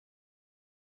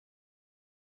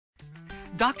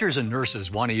Doctors and nurses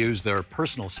want to use their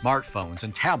personal smartphones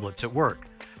and tablets at work,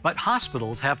 but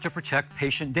hospitals have to protect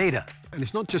patient data. And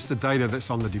it's not just the data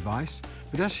that's on the device,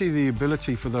 but actually the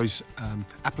ability for those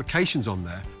applications on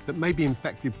there that may be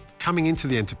infected coming into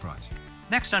the enterprise.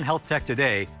 Next on Health Tech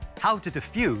Today, how to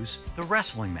defuse the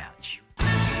wrestling match.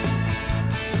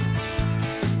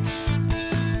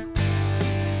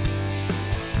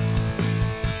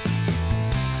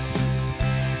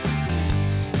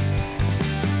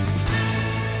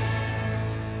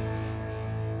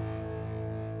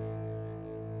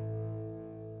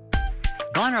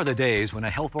 Gone are the days when a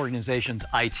health organization's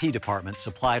IT department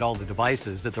supplied all the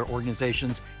devices that their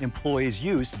organization's employees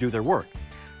use to do their work.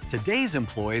 Today's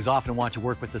employees often want to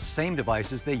work with the same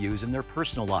devices they use in their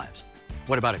personal lives.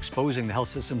 What about exposing the health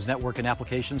system's network and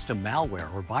applications to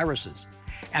malware or viruses?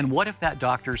 And what if that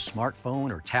doctor's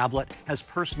smartphone or tablet has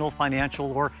personal,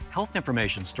 financial, or health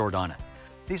information stored on it?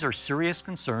 These are serious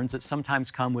concerns that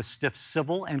sometimes come with stiff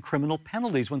civil and criminal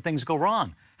penalties when things go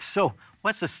wrong. So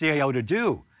what's a CIO to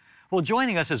do? Well,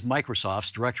 joining us is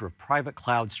Microsoft's Director of Private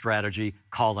Cloud Strategy,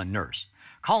 Colin Nurse.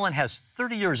 Colin has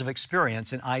 30 years of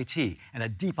experience in IT and a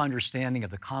deep understanding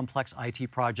of the complex IT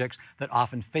projects that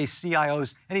often face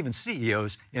CIOs and even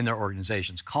CEOs in their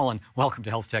organizations. Colin, welcome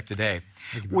to Health Tech Today.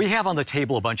 We have on the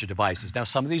table a bunch of devices. Now,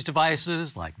 some of these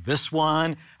devices, like this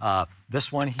one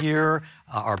here,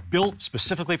 are built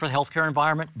specifically for the healthcare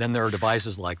environment. Then there are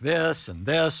devices like this, and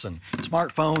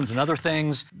smartphones and other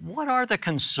things. What are the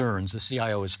concerns the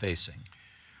CIO is facing?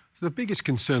 So the biggest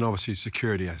concern, obviously, is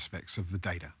security aspects of the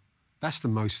data. That's the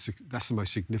most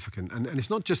significant. And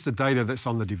it's not just the data that's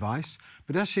on the device,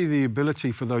 but actually the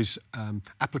ability for those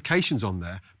applications on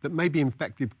there that may be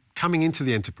infected coming into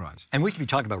the enterprise. And we can be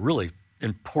talking about really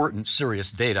important,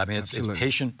 serious data. I mean, it's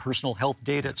patient personal health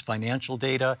data, it's financial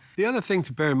data. The other thing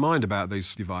to bear in mind about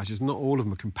these devices, not all of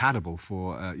them are compatible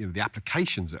for the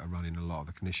applications that are run in a lot of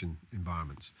the clinician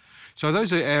environments. So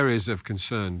those are areas of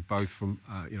concern, both from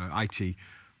IT.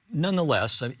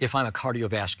 Nonetheless, if I'm a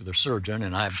cardiovascular surgeon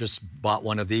and I've just bought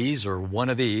one of these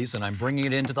and I'm bringing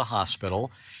it into the hospital,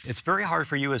 it's very hard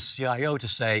for you as CIO to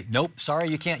say, nope, sorry,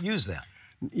 you can't use that.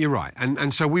 You're right.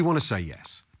 And so we want to say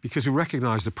yes, because we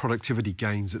recognise the productivity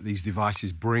gains that these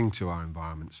devices bring to our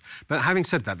environments. But having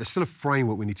said that, there's still a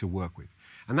framework we need to work with.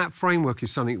 And that framework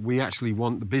is something we actually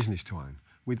want the business to own.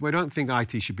 We don't think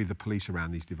IT should be the police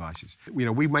around these devices.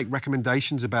 We make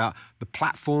recommendations about the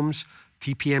platforms,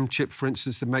 TPM chip, for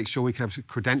instance, to make sure we can have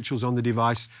credentials on the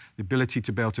device, the ability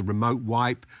to be able to remote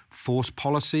wipe, force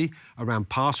policy around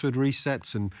password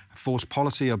resets and force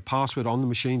policy of password on the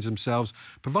machines themselves.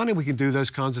 Provided we can do those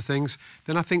kinds of things,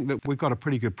 then I think that we've got a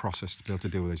pretty good process to be able to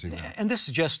deal with those things. And this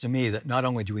suggests to me that not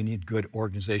only do we need good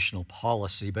organizational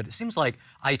policy, but it seems like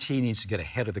IT needs to get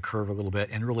ahead of the curve a little bit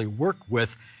and really work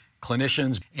with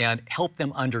clinicians and help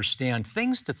them understand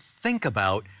things to think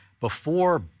about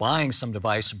before buying some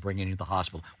device and bringing it into the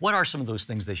hospital. What are some of those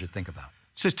things they should think about?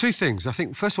 So there's two things. I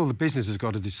think, first of all, the business has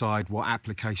got to decide what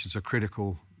applications are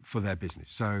critical for their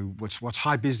business. So what's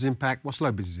high business impact, what's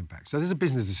low business impact. So there's a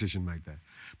business decision made there.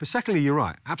 But secondly, you're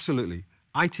right, absolutely.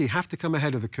 IT have to come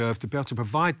ahead of the curve to be able to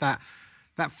provide that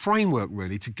framework,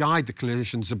 really, to guide the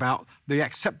clinicians about the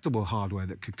acceptable hardware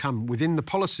that could come within the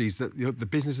policies that the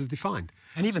business has defined.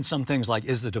 And even some things like,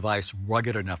 is the device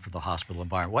rugged enough for the hospital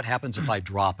environment? What happens if I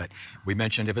drop it? We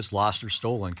mentioned if it's lost or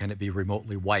stolen, can it be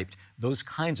remotely wiped? Those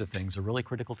kinds of things are really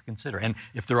critical to consider. And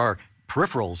if there are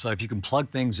peripherals, if you can plug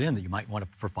things in that you might want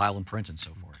to for file and print and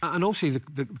so forth. And also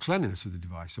the cleanliness of the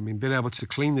device. I mean, being able to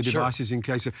clean the devices in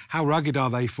case of how rugged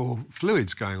are they for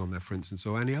fluids going on there, for instance,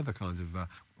 or any other kinds of...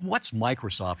 What's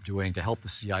Microsoft doing to help the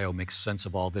CIO make sense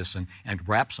of all this and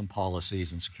wrap some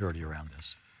policies and security around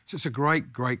this? So it's a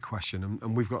great question,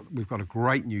 and we've got a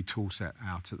great new tool set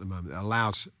out at the moment that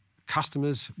allows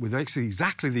customers with actually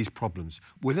exactly these problems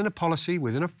within a policy,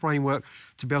 within a framework,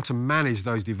 to be able to manage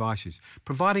those devices.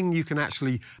 Providing you can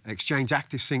actually exchange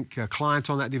ActiveSync client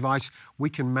on that device, we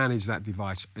can manage that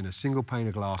device in a single pane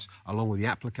of glass along with the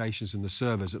applications and the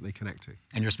servers that they connect to.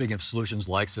 And you're speaking of solutions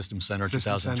like System Center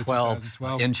 2012,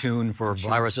 Intune for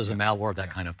viruses and malware, that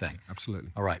kind of thing.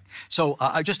 Absolutely. All right. So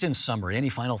just in summary, any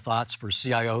final thoughts for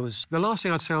CIOs? The last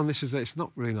thing I'd say on this is that it's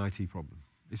not really an IT problem.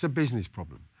 It's a business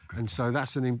problem. And so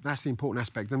that's the important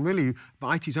aspect. And really,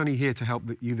 but IT's only here to help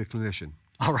you, the clinician.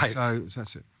 All right. So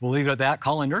that's it. We'll leave it at that.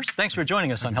 Colin Nurse, thanks for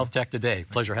joining us on Health Tech Today.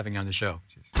 Pleasure having you on the show.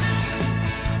 Cheers.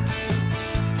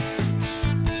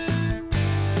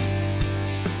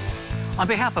 On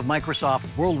behalf of Microsoft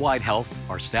Worldwide Health,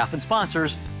 our staff and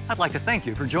sponsors, I'd like to thank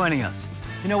you for joining us.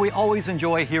 You know, we always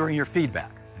enjoy hearing your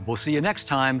feedback. And we'll see you next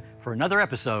time for another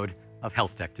episode of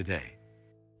Health Tech Today.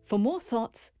 For more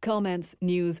thoughts, comments,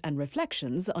 news and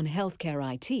reflections on healthcare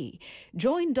IT,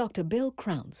 join Dr. Bill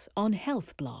Crounse on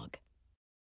Health Blog.